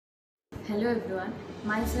Hello everyone,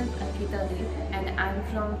 myself Ankita and I am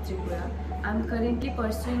from Tripura. I am currently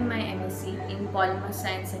pursuing my MSc in Polymer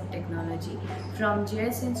Science and Technology from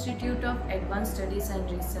JIS Institute of Advanced Studies and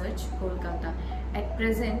Research, Kolkata. At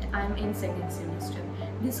present, I am in second semester.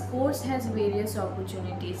 This course has various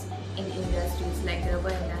opportunities in industries like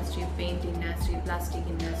rubber industry, paint industry, plastic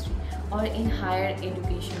industry, or in higher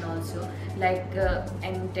education also like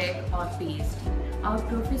MTech or PhD. Our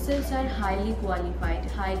professors are highly qualified,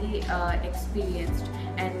 highly experienced,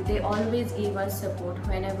 and they always give us support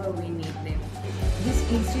whenever we need them.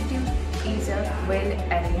 This institute is well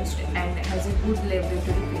arranged and has a good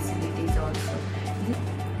laboratory facilities also.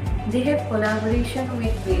 They have collaboration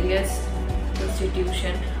with various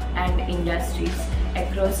institutions and industries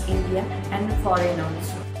across India and foreign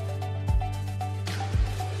also.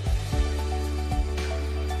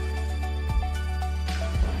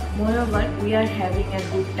 Moreover, we are having a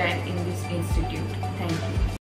good time in this institute. Thank you.